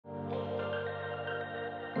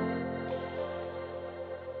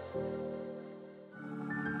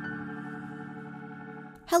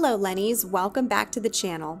Hello Lennies, welcome back to the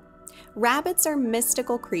channel. Rabbits are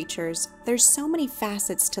mystical creatures. There's so many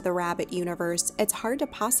facets to the rabbit universe, it's hard to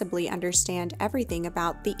possibly understand everything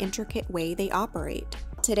about the intricate way they operate.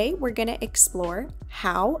 Today we're going to explore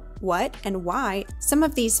how, what, and why some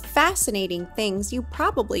of these fascinating things you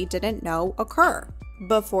probably didn't know occur.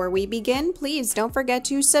 Before we begin, please don't forget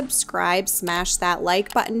to subscribe, smash that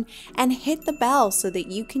like button, and hit the bell so that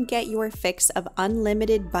you can get your fix of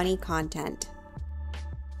unlimited bunny content.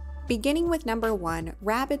 Beginning with number 1,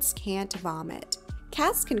 rabbits can't vomit.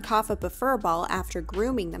 Cats can cough up a fur ball after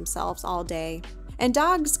grooming themselves all day, and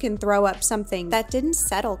dogs can throw up something that didn't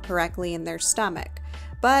settle correctly in their stomach,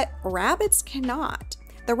 but rabbits cannot.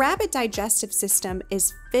 The rabbit digestive system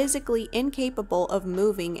is physically incapable of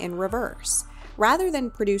moving in reverse. Rather than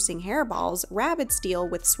producing hairballs, rabbits deal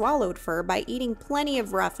with swallowed fur by eating plenty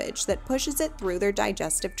of roughage that pushes it through their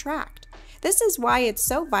digestive tract. This is why it's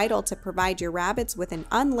so vital to provide your rabbits with an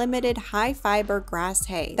unlimited high-fiber grass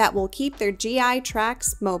hay that will keep their GI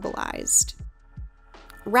tracts mobilized.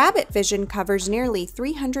 Rabbit vision covers nearly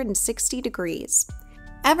 360 degrees.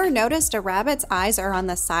 Ever noticed a rabbit's eyes are on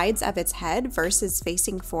the sides of its head versus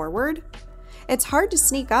facing forward? It's hard to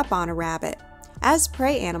sneak up on a rabbit. As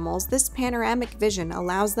prey animals, this panoramic vision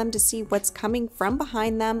allows them to see what's coming from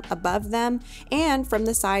behind them, above them, and from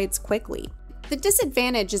the sides quickly. The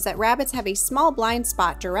disadvantage is that rabbits have a small blind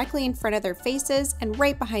spot directly in front of their faces and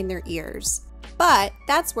right behind their ears. But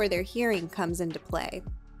that's where their hearing comes into play.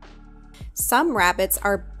 Some rabbits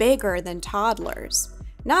are bigger than toddlers.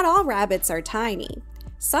 Not all rabbits are tiny.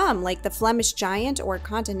 Some, like the Flemish giant or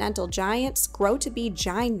continental giants, grow to be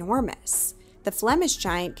ginormous. The Flemish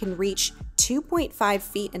giant can reach 2.5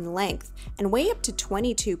 feet in length and weigh up to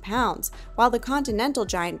 22 pounds, while the continental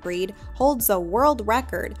giant breed holds a world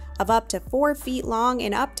record of up to 4 feet long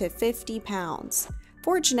and up to 50 pounds.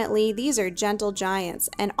 Fortunately, these are gentle giants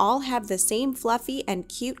and all have the same fluffy and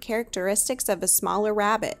cute characteristics of a smaller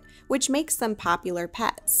rabbit, which makes them popular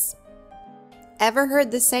pets. Ever heard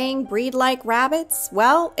the saying, breed like rabbits?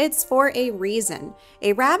 Well, it's for a reason.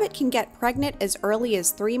 A rabbit can get pregnant as early as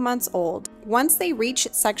 3 months old. Once they reach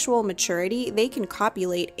sexual maturity, they can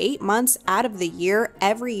copulate 8 months out of the year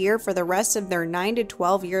every year for the rest of their 9 to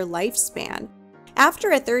 12 year lifespan. After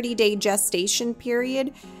a 30-day gestation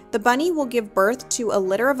period, the bunny will give birth to a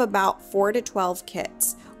litter of about 4 to 12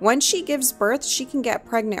 kits. Once she gives birth, she can get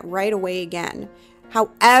pregnant right away again.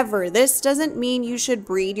 However, this doesn't mean you should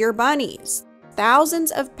breed your bunnies.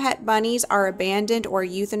 Thousands of pet bunnies are abandoned or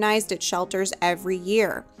euthanized at shelters every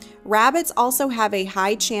year. Rabbits also have a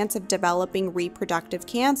high chance of developing reproductive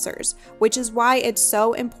cancers, which is why it's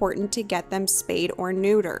so important to get them spayed or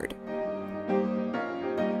neutered.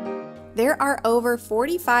 There are over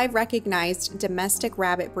 45 recognized domestic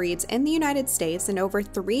rabbit breeds in the United States and over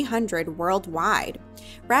 300 worldwide.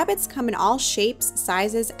 Rabbits come in all shapes,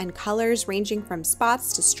 sizes, and colors, ranging from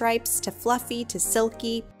spots to stripes to fluffy to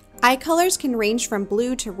silky. Eye colors can range from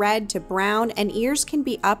blue to red to brown, and ears can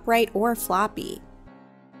be upright or floppy.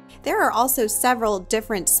 There are also several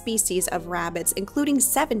different species of rabbits, including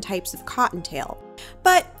 7 types of cottontail.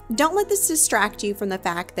 But don't let this distract you from the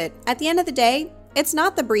fact that, at the end of the day, it's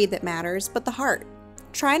not the breed that matters, but the heart.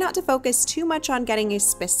 Try not to focus too much on getting a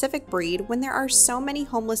specific breed when there are so many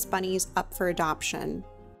homeless bunnies up for adoption.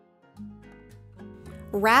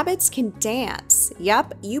 Rabbits can dance.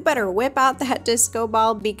 Yup, you better whip out that disco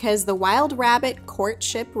ball because the wild rabbit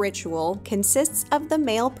courtship ritual consists of the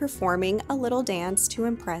male performing a little dance to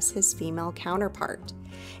impress his female counterpart.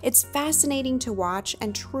 It's fascinating to watch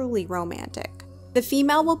and truly romantic. The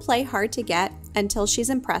female will play hard to get until she's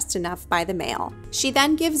impressed enough by the male. She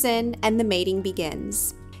then gives in and the mating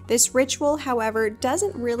begins. This ritual, however,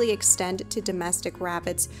 doesn't really extend to domestic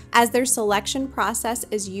rabbits, as their selection process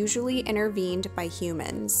is usually intervened by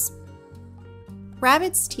humans.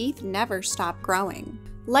 Rabbits' teeth never stop growing.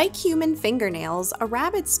 Like human fingernails, a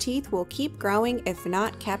rabbit's teeth will keep growing if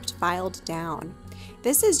not kept filed down.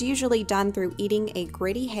 This is usually done through eating a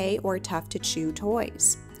gritty hay or tough-to-chew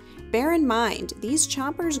toys. Bear in mind, these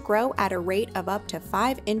chompers grow at a rate of up to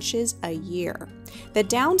 5 inches a year. The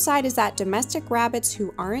downside is that domestic rabbits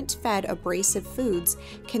who aren't fed abrasive foods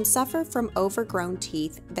can suffer from overgrown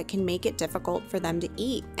teeth that can make it difficult for them to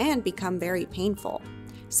eat and become very painful.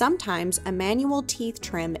 Sometimes a manual teeth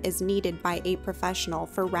trim is needed by a professional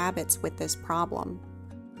for rabbits with this problem.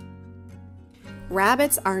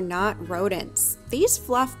 Rabbits are not rodents. These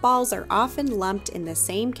fluff balls are often lumped in the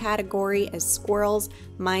same category as squirrels,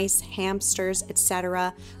 mice, hamsters,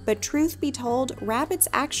 etc., but truth be told, rabbits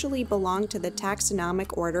actually belong to the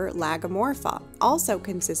taxonomic order Lagomorpha, also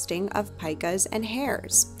consisting of pikas and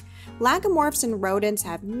hares. Lagomorphs and rodents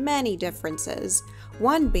have many differences.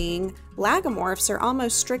 One being, lagomorphs are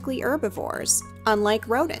almost strictly herbivores, unlike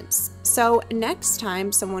rodents. So next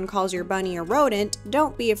time someone calls your bunny a rodent,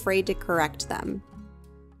 don't be afraid to correct them.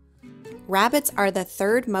 Rabbits are the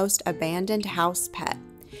third most abandoned house pet.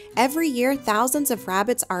 Every year, thousands of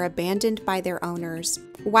rabbits are abandoned by their owners.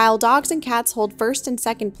 While dogs and cats hold first and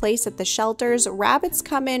second place at the shelters, rabbits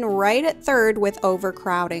come in right at third with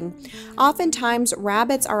overcrowding. Oftentimes,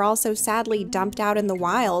 rabbits are also sadly dumped out in the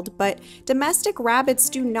wild, but domestic rabbits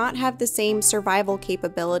do not have the same survival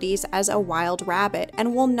capabilities as a wild rabbit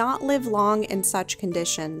and will not live long in such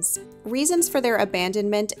conditions. Reasons for their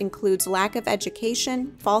abandonment includes lack of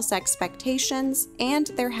education, false expectations, and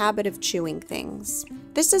their habit of chewing things.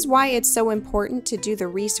 This is why it's so important to do the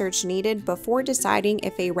research needed before deciding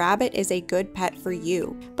if a rabbit is a good pet for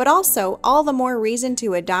you, but also all the more reason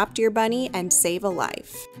to adopt your bunny and save a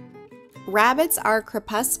life. Rabbits are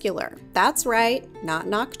crepuscular. That's right, not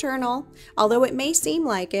nocturnal. Although it may seem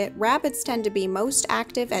like it, rabbits tend to be most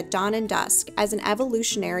active at dawn and dusk as an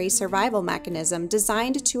evolutionary survival mechanism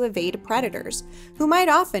designed to evade predators, who might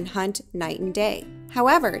often hunt night and day.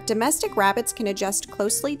 However, domestic rabbits can adjust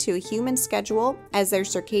closely to a human schedule as their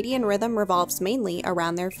circadian rhythm revolves mainly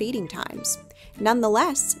around their feeding times.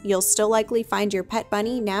 Nonetheless, you'll still likely find your pet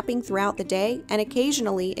bunny napping throughout the day and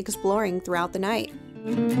occasionally exploring throughout the night.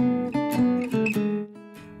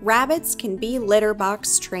 Rabbits can be litter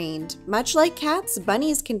box trained. Much like cats,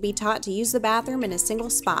 bunnies can be taught to use the bathroom in a single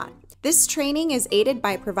spot. This training is aided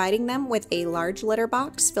by providing them with a large litter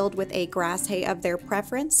box filled with a grass hay of their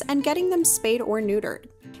preference and getting them spayed or neutered.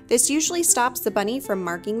 This usually stops the bunny from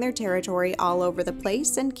marking their territory all over the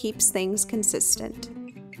place and keeps things consistent.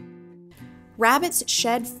 Rabbits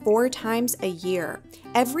shed 4 times a year.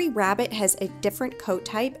 Every rabbit has a different coat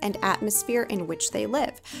type and atmosphere in which they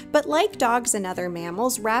live. But like dogs and other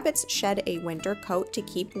mammals, rabbits shed a winter coat to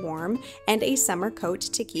keep warm and a summer coat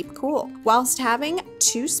to keep cool, whilst having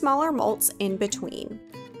 2 smaller molts in between.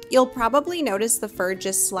 You'll probably notice the fur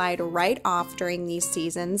just slide right off during these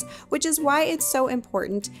seasons, which is why it's so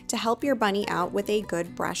important to help your bunny out with a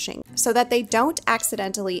good brushing, so that they don't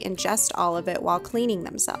accidentally ingest all of it while cleaning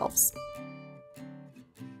themselves.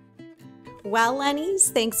 Well, Lennies,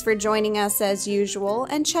 thanks for joining us as usual,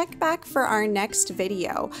 and check back for our next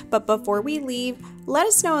video. But before we leave, let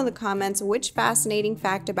us know in the comments which fascinating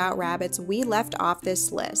fact about rabbits we left off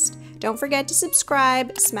this list. Don't forget to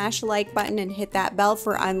subscribe, smash the like button, and hit that bell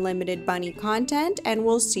for unlimited bunny content, and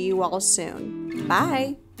we'll see you all soon.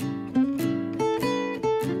 Bye!